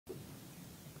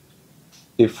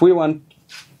if we want,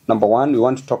 number one, we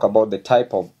want to talk about the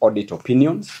type of audit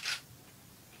opinions.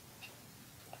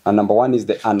 And number one is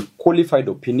the unqualified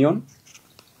opinion.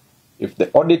 If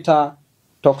the auditor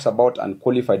talks about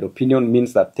unqualified opinion,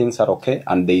 means that things are okay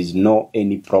and there is no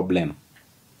any problem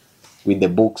with the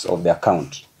books of the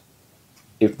account.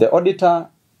 If the auditor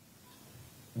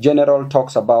general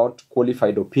talks about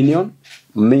qualified opinion,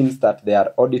 means that there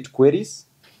are audit queries,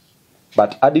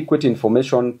 but adequate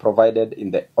information provided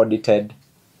in the audited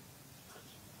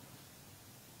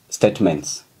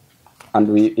statements.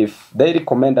 And if they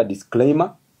recommend a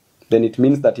disclaimer, then it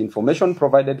means that information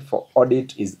provided for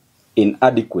audit is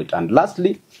inadequate. And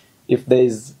lastly, if there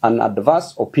is an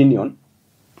adverse opinion,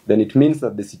 then it means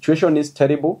that the situation is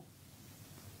terrible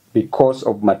because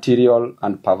of material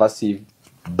and pervasive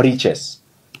breaches.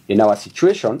 In our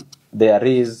situation, there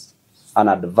is an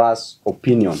adverse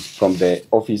opinion from the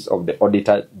Office of the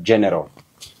Auditor General.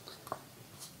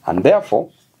 And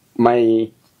therefore, my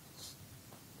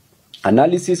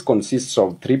analysis consists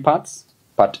of three parts.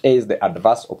 Part A is the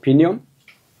adverse opinion,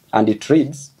 and it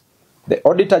reads, the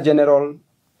Auditor General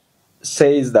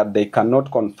says that they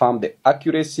cannot confirm the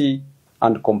accuracy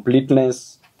and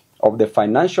completeness of the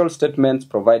financial statements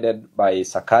provided by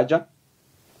Sakaja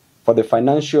for the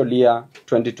financial year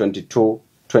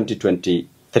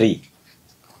 2022-2023.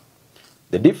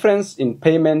 The difference in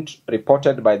payment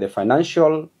reported by the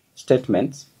financial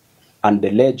statements and the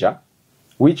ledger,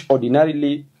 which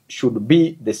ordinarily should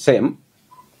be the same,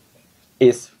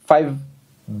 is 5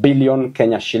 billion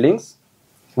Kenya shillings,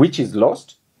 which is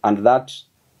lost, and that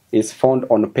is found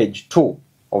on page 2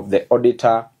 of the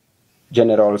Auditor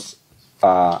General's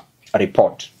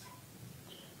report.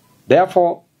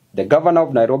 Therefore, the Governor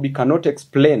of Nairobi cannot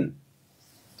explain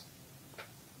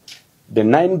the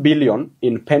 9 billion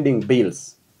in pending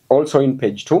bills, also in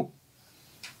page 2.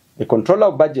 The Controller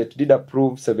of Budget did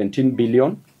approve 17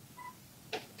 billion.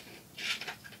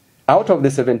 Out of the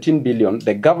 17 billion,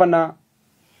 the Governor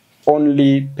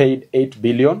only paid 8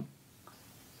 billion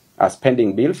as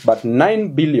pending bills, but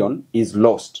 9 billion is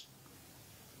lost.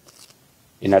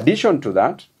 In addition to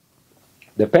that,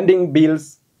 the pending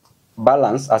bills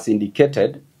balance, as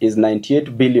indicated, is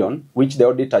 98 billion, which the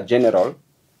Auditor General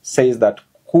says that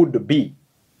could be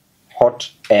hot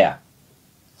air.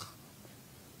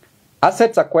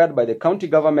 Assets acquired by the county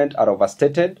government are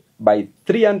overstated by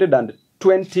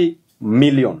 320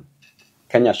 million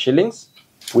Kenya shillings,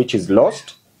 which is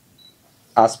lost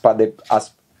as per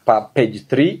page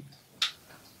 3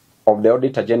 of the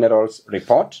Auditor General's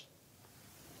report.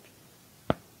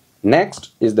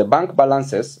 Next is the bank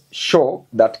balances show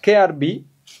that KRB,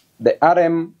 the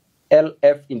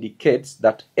RMLF indicates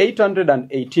that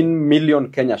 818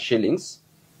 million Kenya shillings,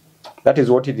 that is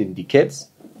what it indicates,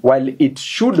 while it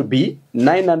should be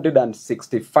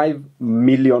 965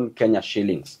 million Kenya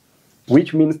shillings,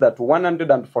 which means that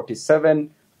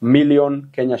 147 million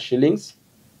Kenya shillings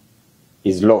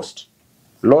is lost.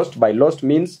 Lost by lost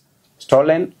means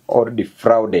stolen or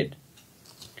defrauded.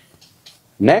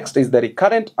 Next is the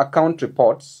recurrent account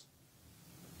reports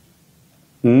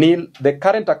nil. The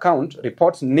current account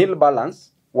reports nil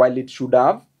balance while it should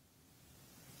have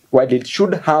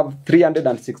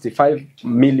 365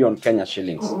 million Kenya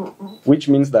shillings, which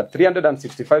means that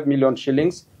 365 million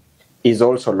shillings is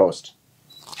also lost.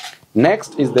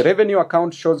 Next is the revenue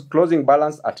account shows closing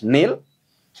balance at nil,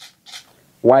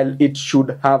 while it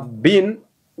should have been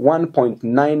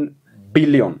 1.9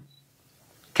 billion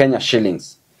Kenya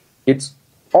shillings. Its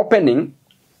opening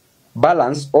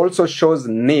balance also shows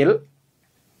nil,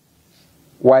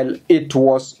 while it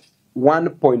was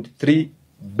 1.3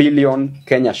 billion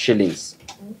Kenya shillings.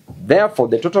 Therefore,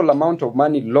 the total amount of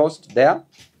money lost there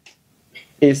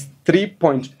is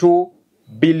 3.2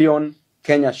 billion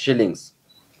Kenya shillings.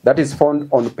 That is found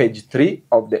on page 3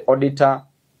 of the Auditor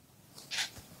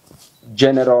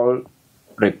General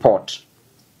report.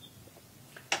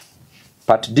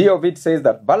 Part D of it says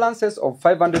that balances of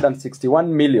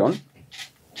 561 million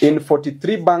in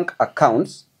 43 bank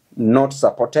accounts not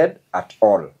supported at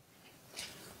all.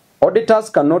 Auditors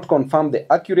cannot confirm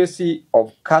the accuracy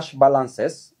of cash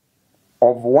balances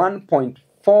of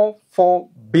 1.44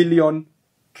 billion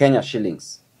Kenya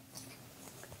shillings.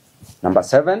 Number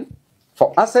 7,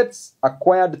 for assets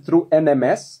acquired through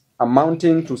NMS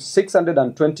amounting to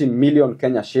 620 million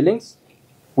Kenya shillings,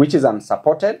 which is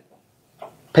unsupported,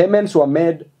 payments were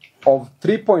made of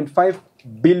 3.5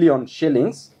 billion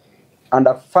shillings and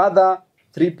a further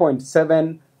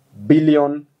 3.7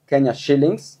 billion Kenya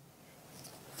shillings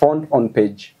found on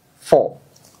page 4.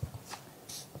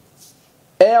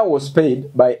 Air was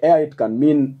paid. By air, it can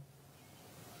mean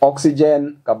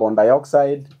oxygen, carbon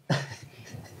dioxide.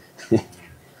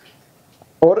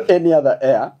 or any other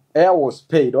air was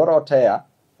paid, or hot air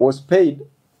was paid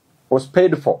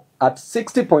for at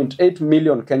 60.8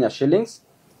 million Kenya shillings,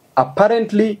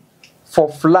 apparently for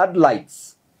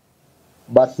floodlights,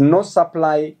 but no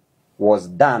supply was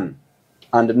done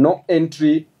and no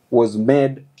entry was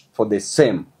made for the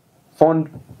same, found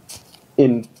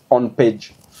on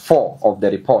page 4 of the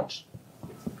report.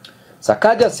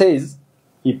 Sakaja says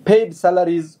he paid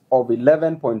salaries of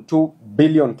 11.2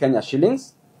 billion Kenya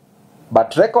shillings,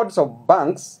 but records of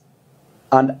banks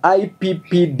and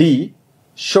IPPD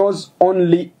shows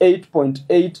only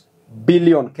 8.8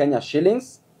 billion Kenya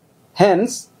shillings.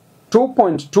 Hence,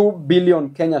 2.2 billion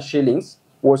Kenya shillings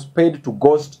was paid to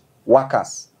ghost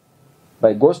workers.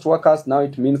 By ghost workers, now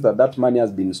it means that that money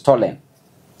has been stolen.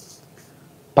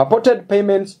 Purported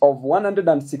payments of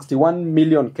 161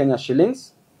 million Kenya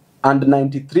shillings and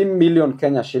 93 million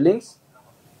Kenya shillings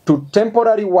to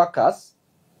temporary workers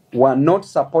were not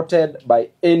supported by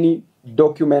any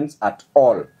documents at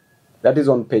all. That is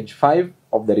on page 5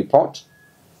 of the report.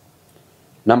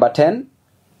 Number 10,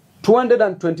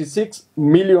 226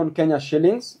 million Kenya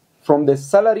shillings from the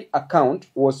salary account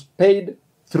was paid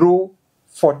through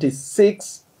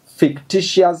 46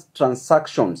 fictitious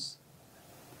transactions,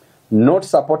 not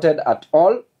supported at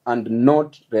all and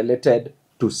not related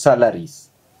to salaries,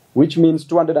 which means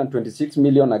 226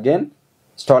 million again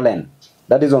stolen.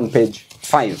 That is on page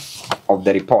 5 of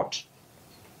the report.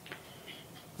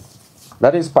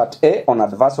 That is part A on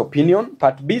adverse opinion.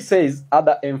 Part B says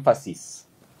other emphasis.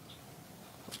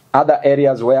 Other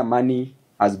areas where money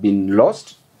has been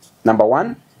lost. Number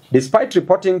 1, despite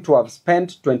reporting to have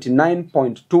spent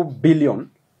 29.2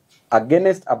 billion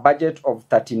against a budget of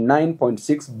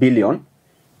 39.6 billion,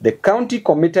 the county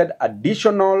committed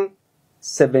additional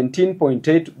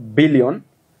 17.8 billion,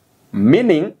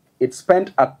 meaning it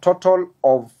spent a total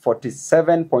of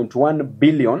 47.1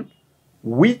 billion,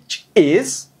 which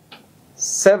is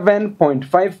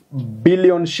 7.5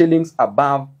 billion shillings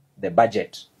above the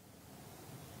budget.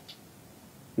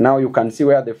 Now you can see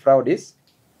where the fraud is,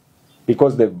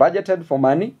 because they've budgeted for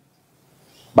money,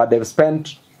 but they've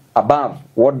spent above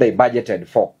what they budgeted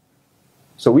for.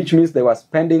 So which means they were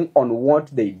spending on what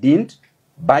they didn't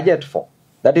budget for.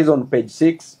 That is on page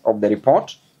 6 of the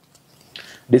report.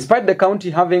 Despite the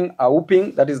county having a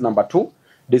whooping, that is number 2,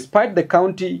 despite the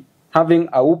county having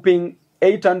a whooping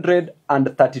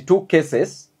 832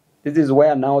 cases, this is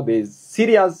where now there is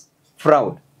serious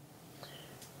fraud.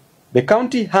 The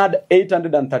county had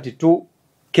 832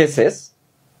 cases.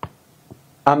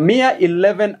 A mere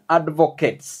 11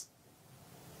 advocates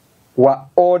were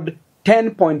owed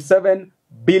 10.7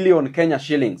 billion Kenya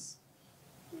shillings.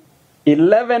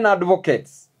 11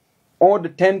 advocates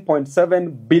owed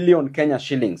 10.7 billion Kenya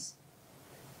shillings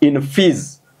in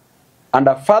fees, and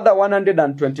a further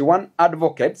 121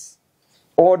 advocates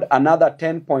owed another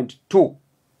 10.2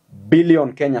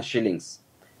 billion Kenya shillings.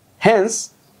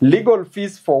 Hence, legal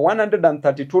fees for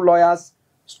 132 lawyers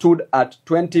stood at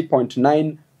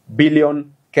 20.9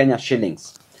 billion Kenya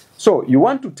shillings. So you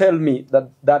want to tell me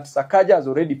that Sakaja has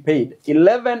already paid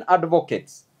 11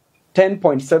 advocates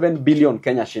 10.7 billion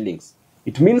Kenya shillings.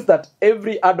 It means that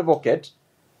every advocate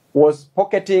was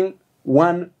pocketing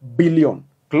 1 billion,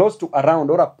 close to around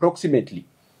or approximately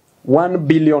 1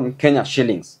 billion Kenya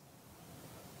shillings.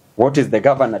 What is the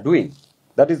governor doing?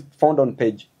 That is found on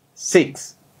page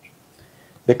 6.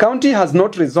 The county has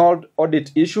not resolved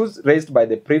audit issues raised by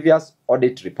the previous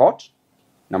audit report.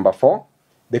 Number 4,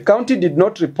 the county did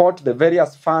not report the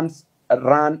various funds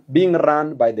being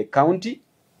run by the county,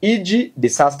 e.g.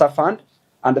 disaster fund,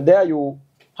 and there you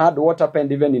heard what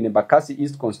happened even in Embakasi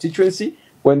East constituency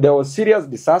when there was serious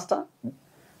disaster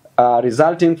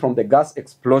resulting from the gas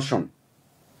explosion.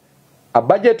 A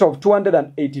budget of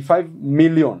 285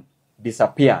 million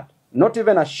disappeared. Not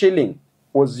even a shilling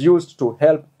was used to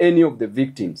help any of the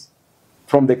victims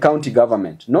from the county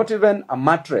government. Not even a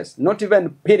mattress, not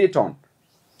even Piriton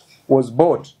was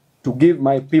bought to give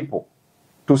my people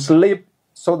to sleep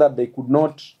so that they could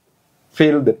not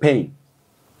feel the pain.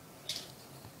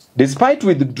 Despite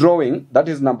withdrawing, that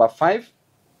is number 5,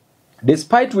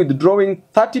 despite withdrawing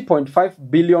 30.5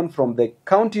 billion from the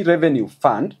county revenue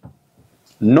fund,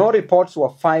 no reports were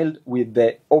filed with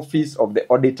the Office of the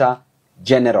Auditor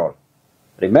General.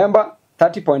 Remember,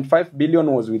 30.5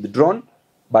 billion was withdrawn,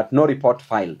 but no report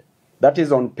filed. That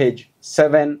is on page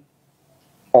 7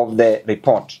 of the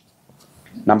report.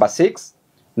 Number 6,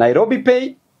 Nairobi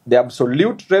Pay, the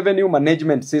absolute revenue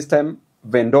management system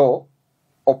vendor,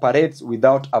 operates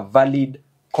without a valid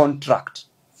contract.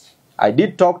 I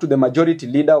did talk to the majority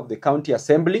leader of the county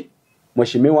assembly,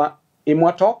 Mheshimiwa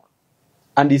Imwatok,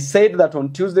 and he said that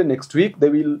on Tuesday next week they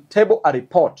will table a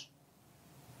report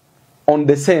on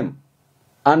the same.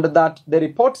 And that the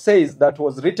report says that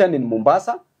was written in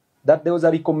Mombasa, that there was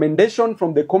a recommendation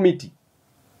from the committee.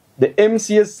 The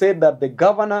MCS said that the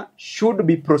governor should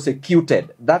be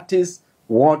prosecuted. That is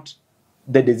what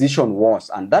the decision was.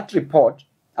 And that report,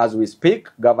 as we speak,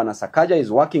 Governor Sakaja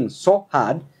is working so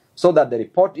hard so that the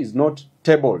report is not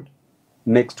tabled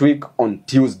next week on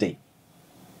Tuesday.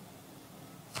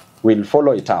 We'll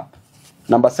follow it up.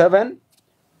 Number 7,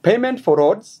 payment for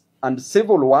roads and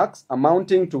civil works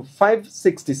amounting to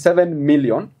 567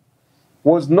 million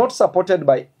was not supported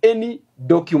by any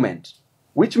document,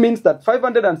 which means that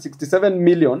 567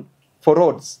 million for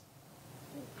roads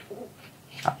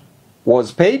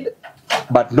was paid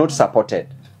but not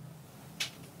supported.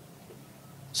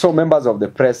 So members of the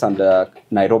press and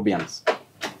Nairobians,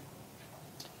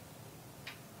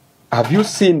 have you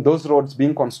seen those roads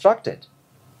being constructed?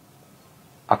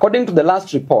 According to the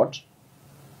last report,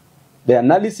 the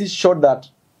analysis showed that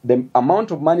the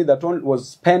amount of money that was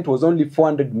spent was only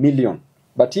 400 million.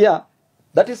 But here,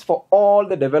 that is for all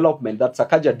the development that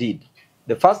Sakaja did.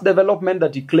 The first development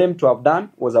that he claimed to have done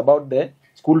was about the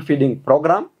school feeding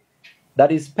program,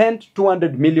 that he spent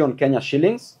 200 million Kenya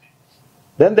shillings.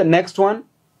 Then the next one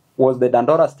was the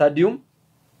Dandora Stadium,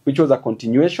 which was a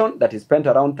continuation that he spent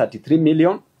around 33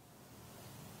 million.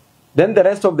 Then the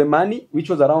rest of the money, which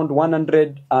was around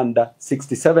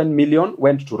 167 million,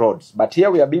 went to roads. But here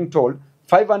we are being told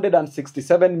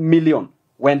 567 million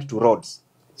went to roads.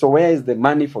 So where is the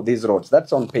money for these roads?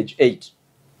 That's on page 8.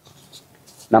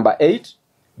 Number 8,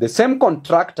 the same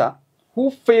contractor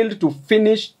who failed to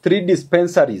finish 3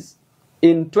 dispensaries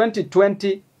in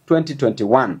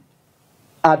 2020-2021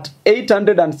 at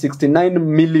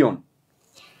 869 million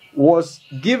was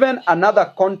given another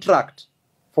contract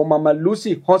for Mama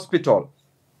Lucy Hospital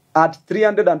at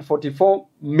 344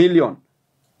 million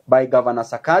by Governor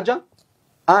Sakaja,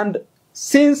 and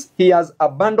since he has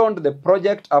abandoned the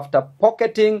project after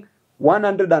pocketing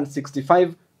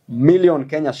 165 million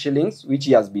Kenya shillings, which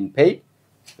he has been paid,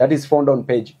 that is found on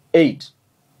page 8.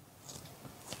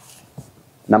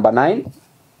 Number 9,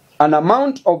 an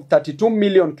amount of 32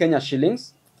 million Kenya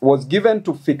shillings was given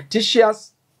to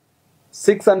fictitious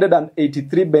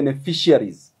 683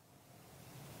 beneficiaries.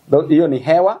 Hiyo ni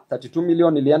hewa, 32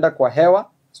 million ilienda kwa hewa,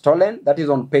 stolen. That is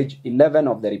on page 11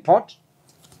 of the report.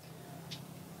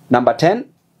 Number 10,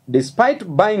 despite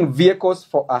buying vehicles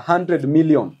for 100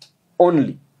 million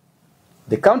only,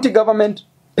 the county government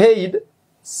paid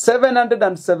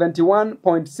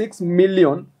 771.6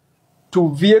 million to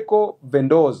vehicle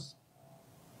vendors,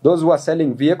 those who are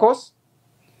selling vehicles,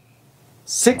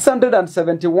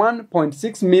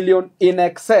 671.6 million in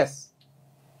excess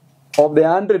of the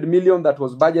 100 million that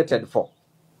was budgeted for.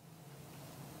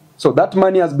 So that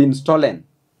money has been stolen.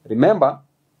 Remember,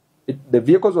 the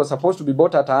vehicles were supposed to be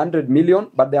bought at 100 million,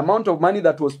 but the amount of money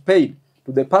that was paid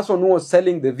to the person who was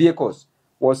selling the vehicles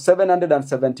was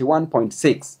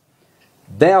 771.6.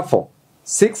 Therefore,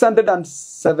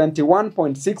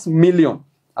 671.6 million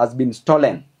has been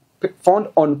stolen, found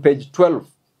on page 12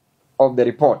 of the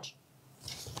report.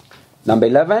 Number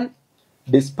 11,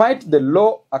 despite the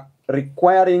law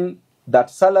requiring that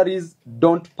salaries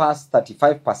don't pass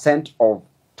 35% of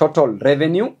total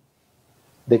revenue,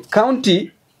 the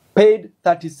county paid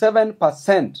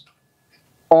 37%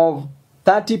 of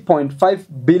 30.5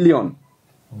 billion,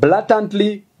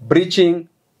 blatantly breaching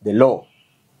the law.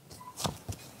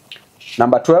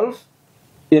 Number 12,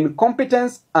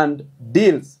 incompetence and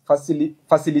deals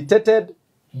facilitated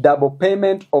double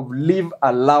payment of leave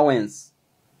allowance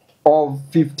of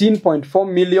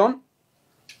 15.4 million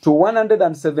to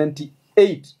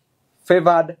 178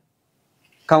 favored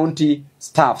county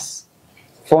staffs,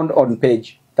 found on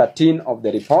page 13 of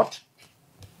the report.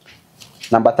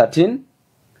 Number 13,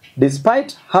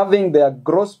 despite having their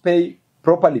gross pay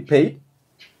properly paid,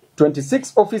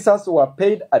 26 officers were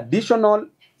paid additional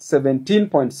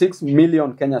 17.6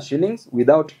 million Kenya shillings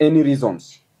without any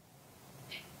reasons,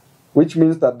 which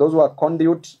means that those were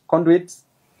conduits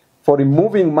for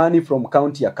removing money from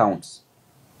county accounts.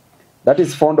 That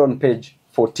is found on page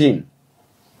 14.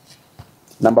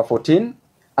 Number 14,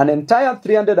 an entire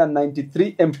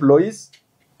 393 employees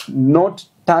not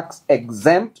tax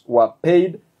exempt were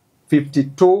paid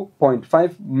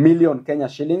 52.5 million Kenya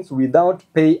shillings without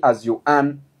pay as you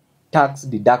earn tax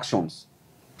deductions,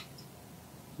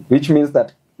 which means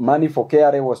that money for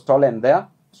KRA was stolen there.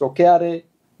 So KRA,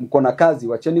 mkona kazi,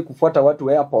 wacheni kufuata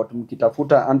watu airport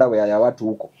mkitafuta underwear ya watu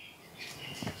huko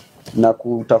na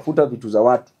kutafuta vitu za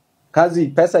watu. Kazi,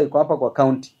 pesa iko hapa kwa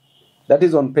county. That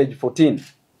is on page 14.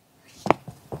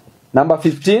 Number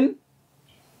 15,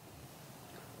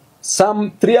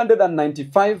 Some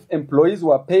 395 employees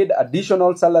were paid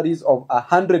additional salaries of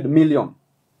 100 million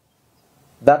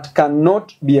that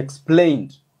cannot be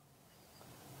explained.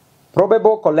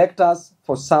 Probable collectors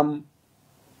for some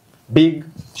big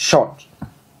short.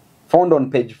 Found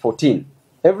on page 14.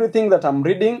 Everything that I'm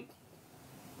reading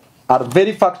are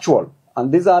very factual,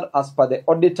 and these are as per the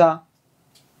Auditor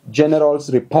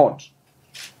General's report.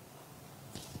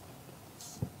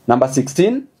 Number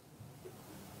 16.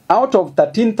 Out of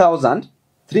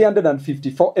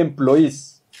 13,354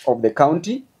 employees of the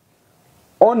county,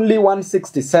 only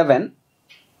 167,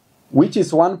 which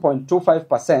is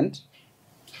 1.25%,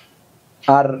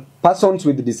 are persons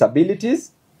with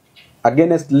disabilities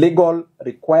against legal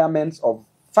requirements of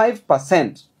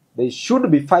 5%. They should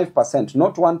be 5%,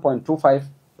 not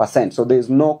 1.25%. So there is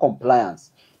no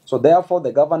compliance. So therefore,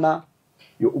 the governor,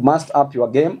 you must up your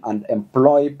game and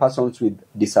employ persons with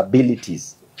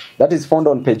disabilities. That is found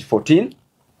on page 14.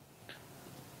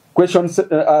 Question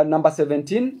number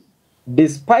 17.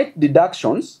 Despite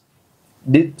deductions,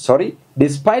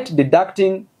 despite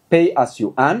deducting pay as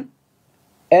you earn,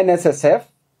 NSSF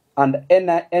and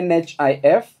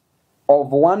NHIF of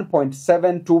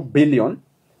 1.72 billion,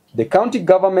 the county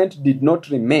government did not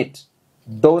remit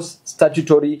those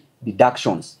statutory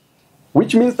deductions,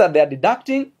 which means that they are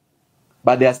deducting,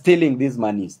 but they are stealing these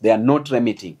monies. They are not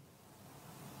remitting.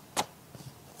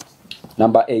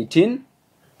 Number 18,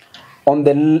 on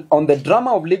the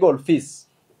drama of legal fees,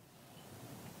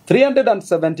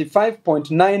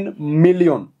 375.9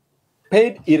 million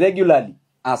paid irregularly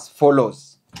as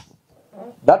follows.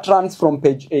 That runs from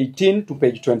page 18 to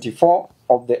page 24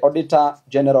 of the Auditor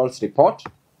General's report.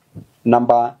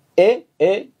 Number A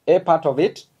part of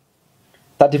it,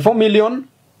 34 million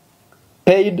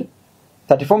paid,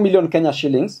 34 million Kenya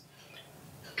shillings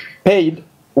paid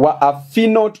were a fee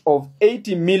note of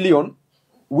 80 million,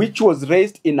 which was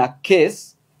raised in a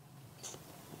case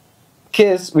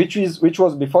which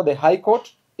was before the High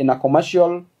Court in a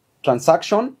commercial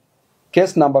transaction,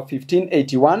 case number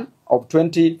 1581 of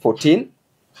 2014,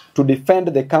 to defend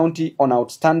the county on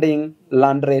outstanding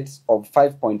land rates of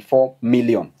 5.4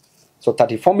 million. So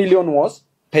 34 million was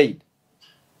paid.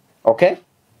 Okay?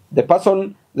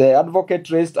 The advocate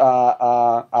raised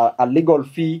a legal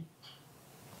fee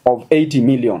of 80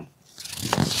 million.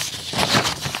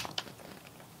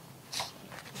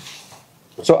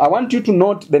 So I want you to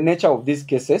note the nature of these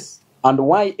cases and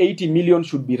why 80 million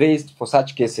should be raised for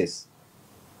such cases.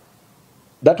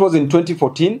 That was in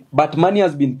 2014, but money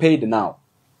has been paid now.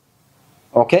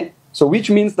 Okay? So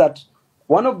which means that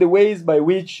one of the ways by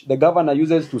which the governor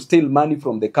uses to steal money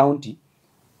from the county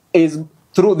is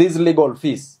through these legal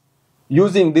fees.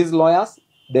 Using these lawyers,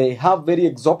 they have very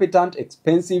exorbitant,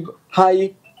 expensive,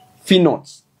 high fee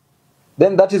notes.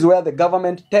 Then that is where the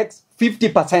government takes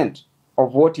 50%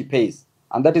 of what he pays.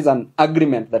 And that is an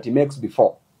agreement that he makes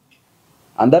before.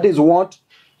 And that is what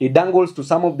he dangles to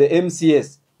some of the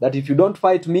MCAs, that if you don't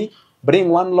fight me, bring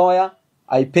one lawyer,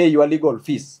 I pay your legal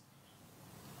fees.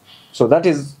 So that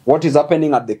is what is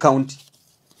happening at the county.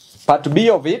 Part B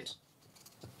of it,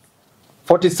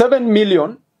 47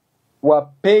 million were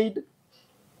paid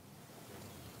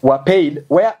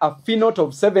where a fee note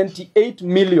of 78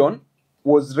 million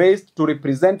was raised to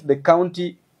represent the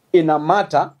county in a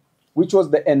matter which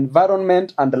was the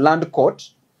Environment and Land Court,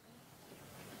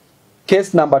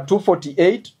 case number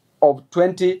 248 of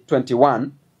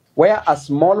 2021, where a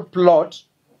small plot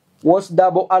was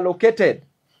double allocated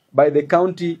by the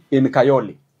county in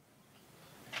Kayole.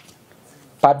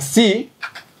 Part C,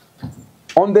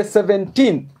 on the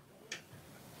 17th,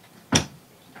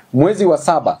 mwezi wa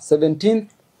saba, 17th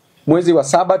mwezi wa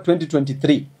saba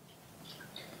 2023,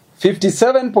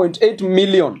 57.8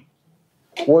 million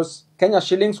Kenya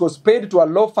shillings was paid to a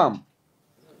law firm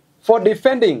for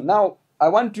defending. Now, I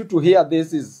want you to hear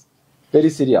this is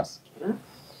very serious.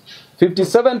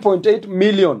 57.8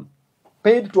 million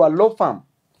paid to a law firm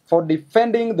for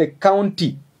defending the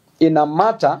county in a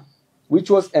matter which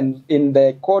was in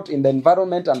the court, in the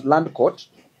Environment and Land Court,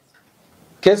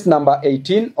 case number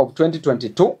 18 of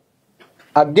 2022,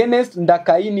 against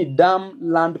Ndakaini Dam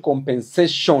land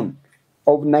compensation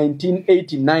of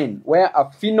 1989, where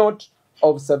a fee note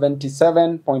of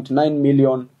 77.9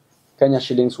 million Kenya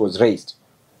shillings was raised.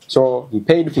 So he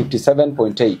paid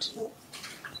 57.8.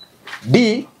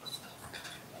 D,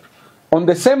 on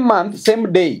the same month,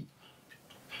 same day,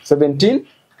 17,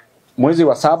 mwezi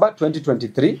wa saba,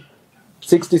 2023,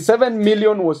 67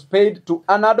 million was paid to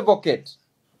an advocate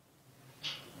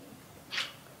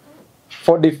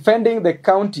for defending the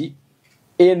county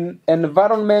in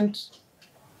Environment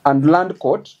and Land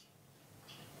Court,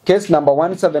 case number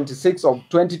 176 of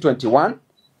 2021,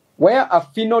 where a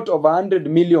fee note of 100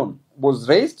 million was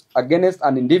raised against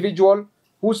an individual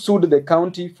who sued the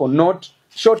county for not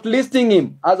shortlisting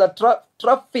him as a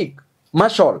traffic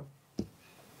marshal.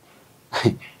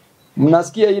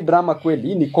 Mnasikia hii drama kweli,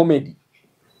 hii ni comedy.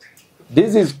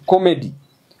 This is comedy.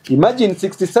 Imagine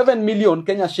 67 million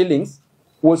Kenya shillings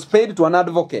was paid to an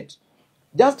advocate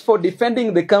just for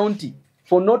defending the county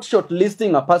for not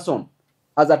shortlisting a person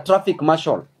as a traffic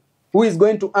marshal who is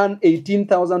going to earn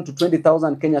 18,000 to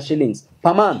 20,000 Kenya shillings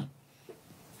per month.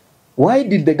 Why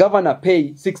did the governor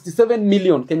pay 67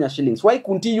 million Kenya shillings? Why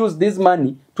couldn't he use this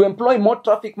money to employ more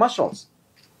traffic marshals?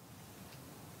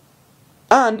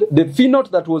 And the fee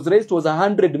note that was raised was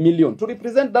 100 million to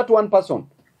represent that one person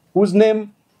whose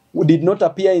name did not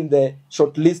appear in the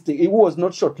shortlisting. He was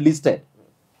not shortlisted.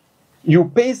 You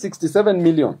pay 67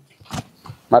 million.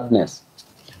 Madness.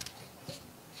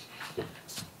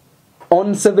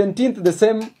 On 17th the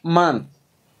same month,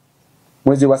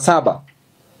 mwezi wa saba,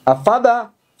 a further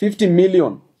 50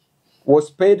 million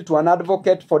was paid to an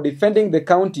advocate for defending the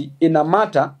county in a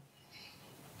matter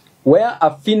where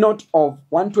a fee note of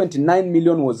 129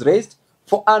 million was raised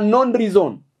for a unknown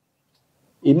reason.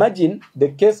 Imagine the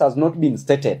case has not been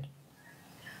stated.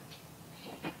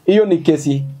 Hiyo ni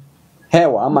kesi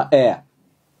hewa ama air.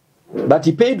 But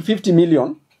he paid 50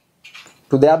 million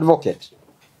to the advocate.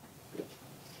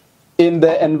 In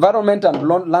the Environment and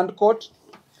Land Court,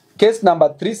 case number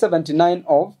 379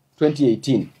 of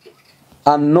 2018.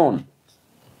 Unknown.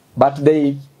 But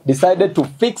they decided to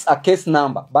fix a case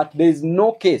number. But there is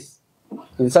no case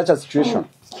in such a situation.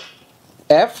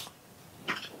 F.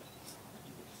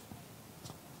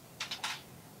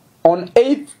 On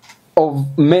 8th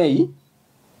of May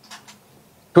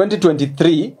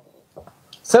 2023,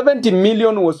 70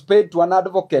 million was paid to an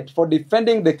advocate for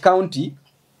defending the county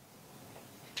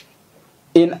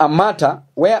in a matter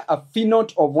where a fee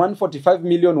note of 145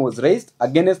 million was raised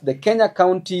against the Kenya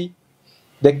County,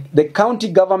 the county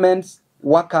government's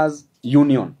workers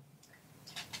union.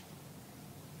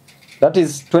 That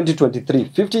is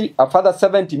 2023. A further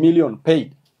 70 million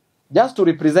paid just to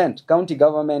represent county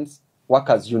government's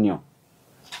workers union.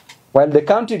 While the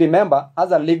county, remember,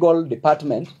 has a legal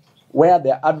department where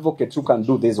there are advocates who can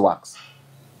do these works.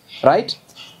 Right?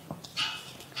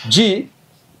 G.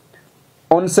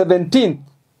 On 17th,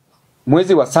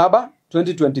 mwezi wa saba,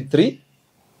 2023,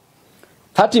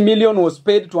 30 million was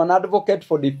paid to an advocate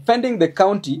for defending the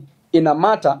county in a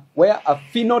matter where a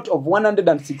fee note of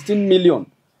 116 million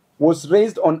was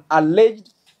raised on alleged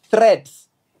threats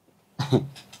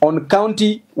on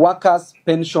county workers'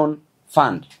 pension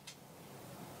fund.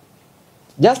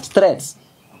 Just threats.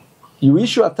 You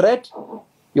issue a threat,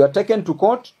 you are taken to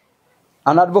court,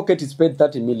 an advocate is paid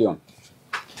 30 million.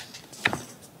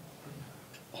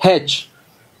 H.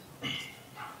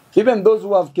 Even those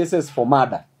who have cases for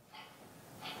murder,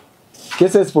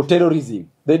 cases for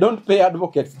terrorism, they don't pay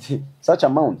advocates such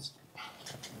amounts.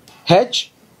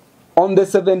 H. On the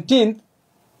 17th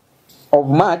of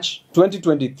March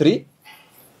 2023,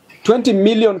 20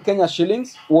 million Kenya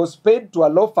shillings was paid to a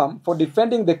law firm for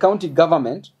defending the county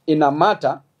government in a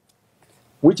matter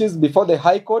which is before the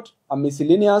High Court, a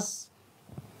miscellaneous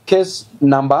case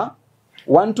number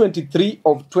 123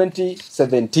 of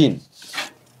 2017.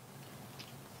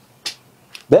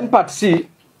 Then part C,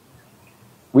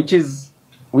 which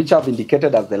I've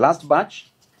indicated as the last batch,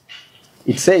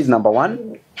 it says number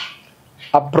 1,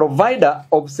 a provider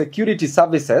of security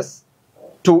services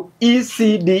to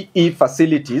ECDE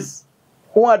facilities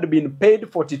who had been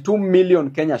paid 42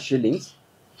 million Kenya shillings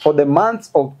for the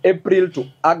months of April to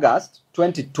August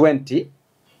 2020,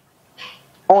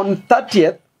 on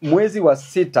 30th mwezi wa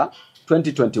sita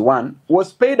 2021,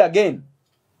 was paid again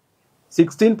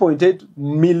 16.8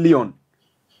 million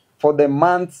for the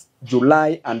months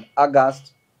July and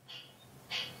August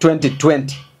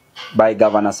 2020 by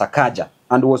Governor Sakaja,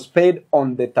 and was paid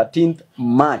on the 13th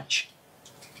March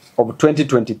of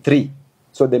 2023.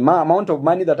 So the amount of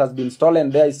money that has been stolen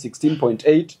there is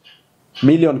 16.8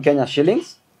 million Kenya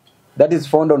shillings. That is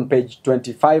found on page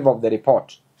 25 of the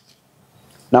report.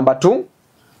 Number 2,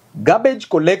 garbage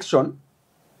collection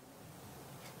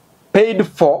paid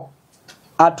for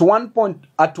at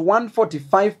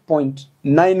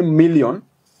 145.9 million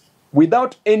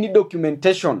without any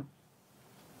documentation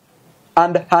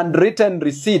and handwritten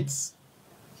receipts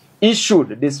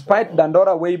issued despite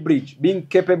Dandora Weighbridge being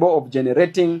capable of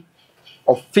generating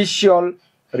official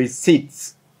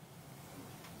receipts.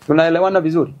 Tunaelewana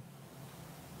vizuri?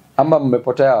 Amba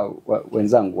mmepotea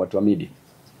wenzangu watu wa media?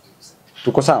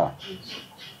 Tuko sawa?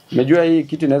 Umejua hii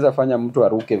kitu inaweza fanya mtu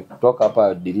aruke kutoka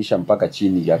hapa dirisha mpaka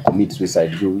chini ya commit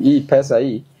suicide juu. Hii pesa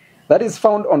hii, that is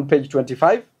found on page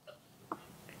 25.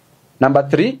 Number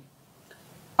 3,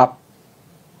 a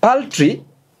paltry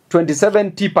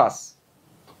 27 tippers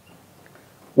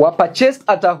were purchased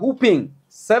at a whooping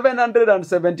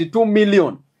 772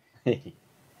 million.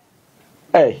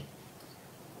 Hey,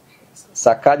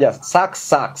 Sakaja,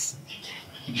 sucks.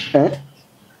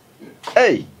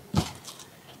 Hey,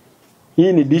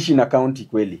 hii ni dishi na county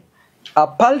kweli. A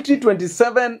paltry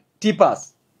 27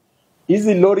 tippers,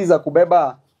 hizi lori za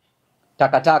kubeba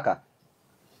takataka,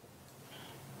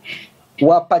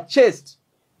 were purchased,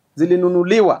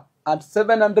 zilinunuliwa at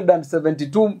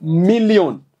 772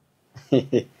 million.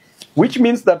 Which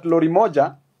means that lori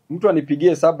moja, mtu anipigie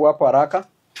hesabu hapo haraka,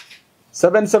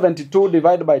 772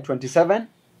 divided by 27,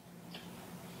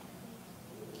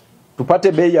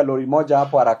 tupate bei ya lori moja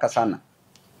hapo haraka sana,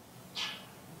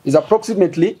 is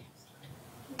approximately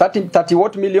 30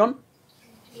 what million?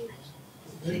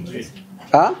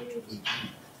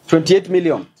 28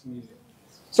 million.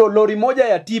 So lori moja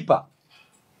ya tipa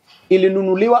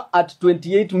ilinunuliwa at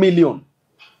 28 million.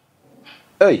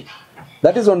 Hey,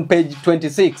 that is on page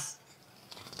 26.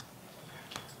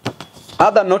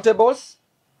 Other notables: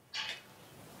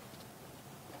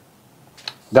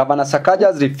 Governor Sakaja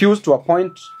has refused to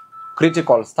appoint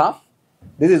critical staff.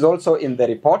 This is also in the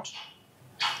report.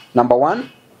 Number 1,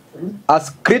 as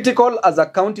critical as a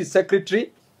county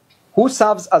secretary who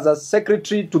serves as a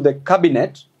secretary to the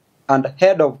cabinet and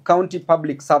head of county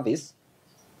public service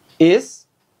is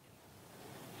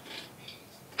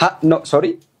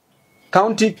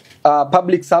county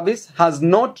public service has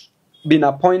not been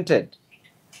appointed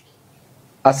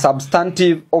a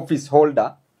substantive office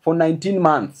holder for 19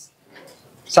 months.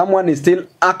 Someone is still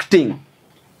acting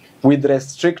with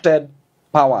restricted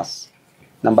powers.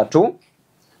 Number 2,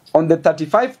 on the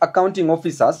 35 accounting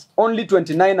officers, only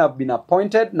 29 have been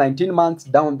appointed 19 months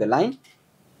down the line.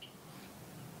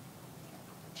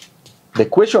 The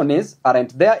question is,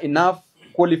 aren't there enough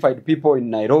qualified people in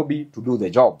Nairobi to do the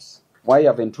jobs? Why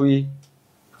haven't we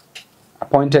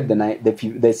appointed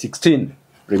the 16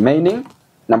 remaining?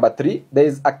 Number 3, there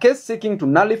is a case seeking to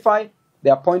nullify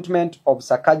the appointment of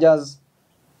Sakaja's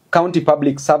County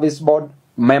Public Service Board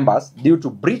members due to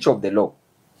breach of the law.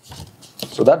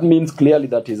 So that means clearly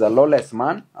that he's a lawless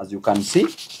man, as you can see.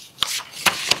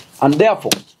 And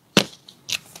therefore,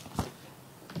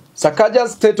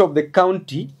 Sakaja's state of the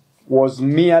county was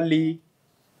merely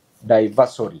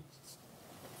diversory.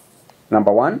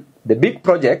 Number 1, the big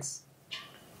projects,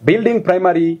 building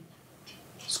primary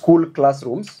school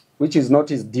classrooms, which is not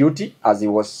his duty, as he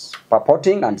was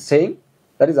purporting and saying,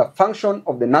 that is a function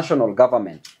of the national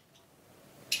government.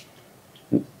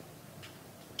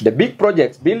 The big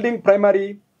projects, building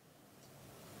primary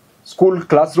school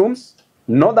classrooms,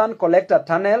 northern collector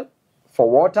tunnel for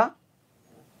water,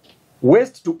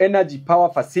 waste to energy power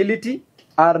facility,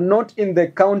 are not in the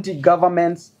county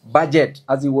government's budget,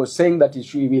 as he was saying that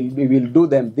he will do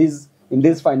them in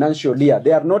this financial year.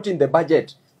 They are not in the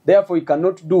budget. Therefore, he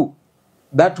cannot do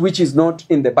that which is not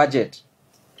in the budget.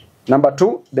 Number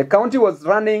 2, the county was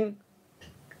running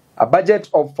a budget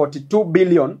of 42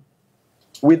 billion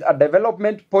with a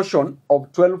development portion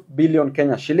of 12 billion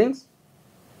Kenya shillings.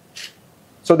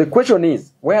 So the question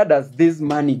is, where does this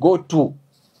money go to?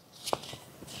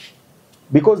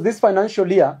 Because this financial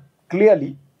year,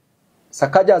 clearly,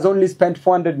 Sakaja has only spent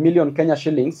 400 million Kenya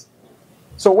shillings.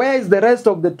 So where is the rest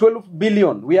of the 12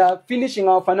 billion? We are finishing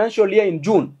our financial year in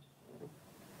June.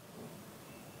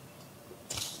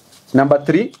 Number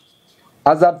 3,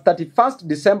 as at 31st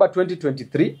December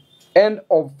 2023, end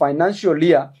of financial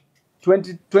year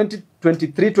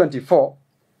 2023-24,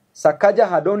 Sakaja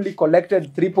had only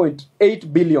collected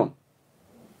 3.8 billion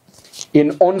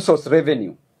in on-source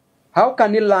revenue. How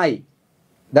can he lie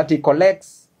that he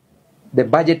collects the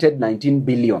budgeted 19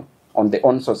 billion on the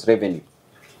on-source revenue?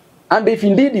 And if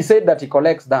indeed he said that he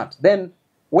collects that, then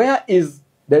where is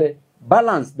the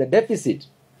balance, the deficit?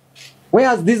 Where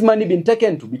has this money been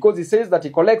taken to? Because he says that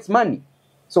he collects money.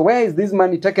 So where is this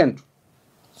money taken to?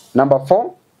 Number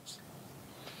 4,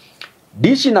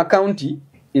 Dishina County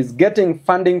is getting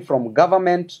funding from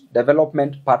government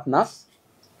development partners,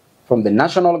 from the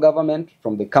national government,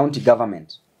 from the county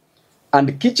government.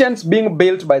 And kitchens being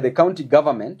built by the county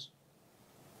government.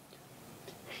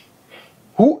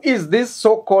 Who is this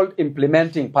so-called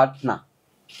implementing partner?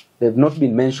 They've not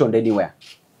been mentioned anywhere.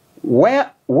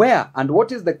 Where and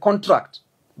what is the contract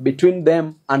between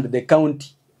them and the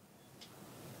county?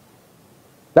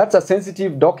 That's a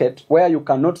sensitive docket where you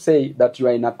cannot say that you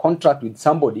are in a contract with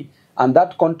somebody and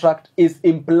that contract is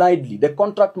impliedly. The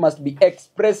contract must be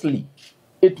expressly.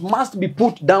 It must be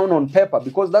put down on paper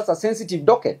because that's a sensitive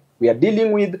docket. We are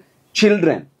dealing with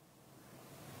children.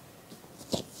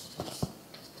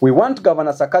 We want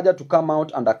Governor Sakaja to come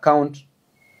out and account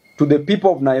to the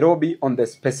people of Nairobi on the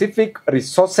specific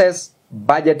resources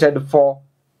budgeted for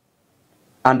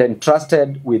and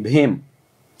entrusted with him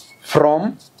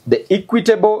from the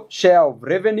equitable share of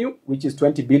revenue, which is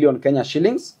 20 billion Kenya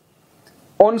shillings,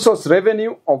 on-source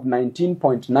revenue of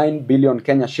 19.9 billion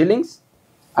Kenya shillings,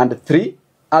 and 3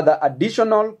 other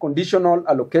additional conditional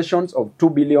allocations of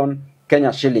 2 billion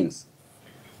Kenya shillings.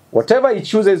 Whatever he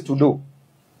chooses to do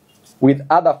with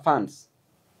other funds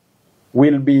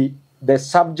will be the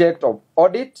subject of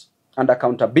audit and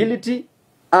accountability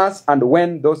as and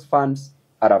when those funds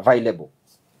are available.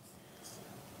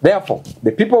 Therefore,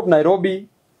 the people of Nairobi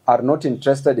are not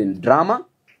interested in drama.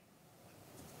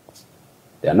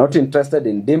 They are not interested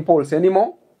in dimples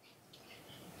anymore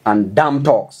and damn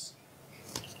talks.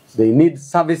 They need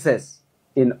services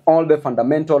in all the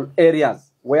fundamental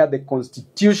areas where the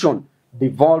Constitution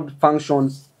devolved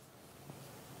functions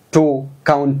to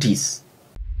counties.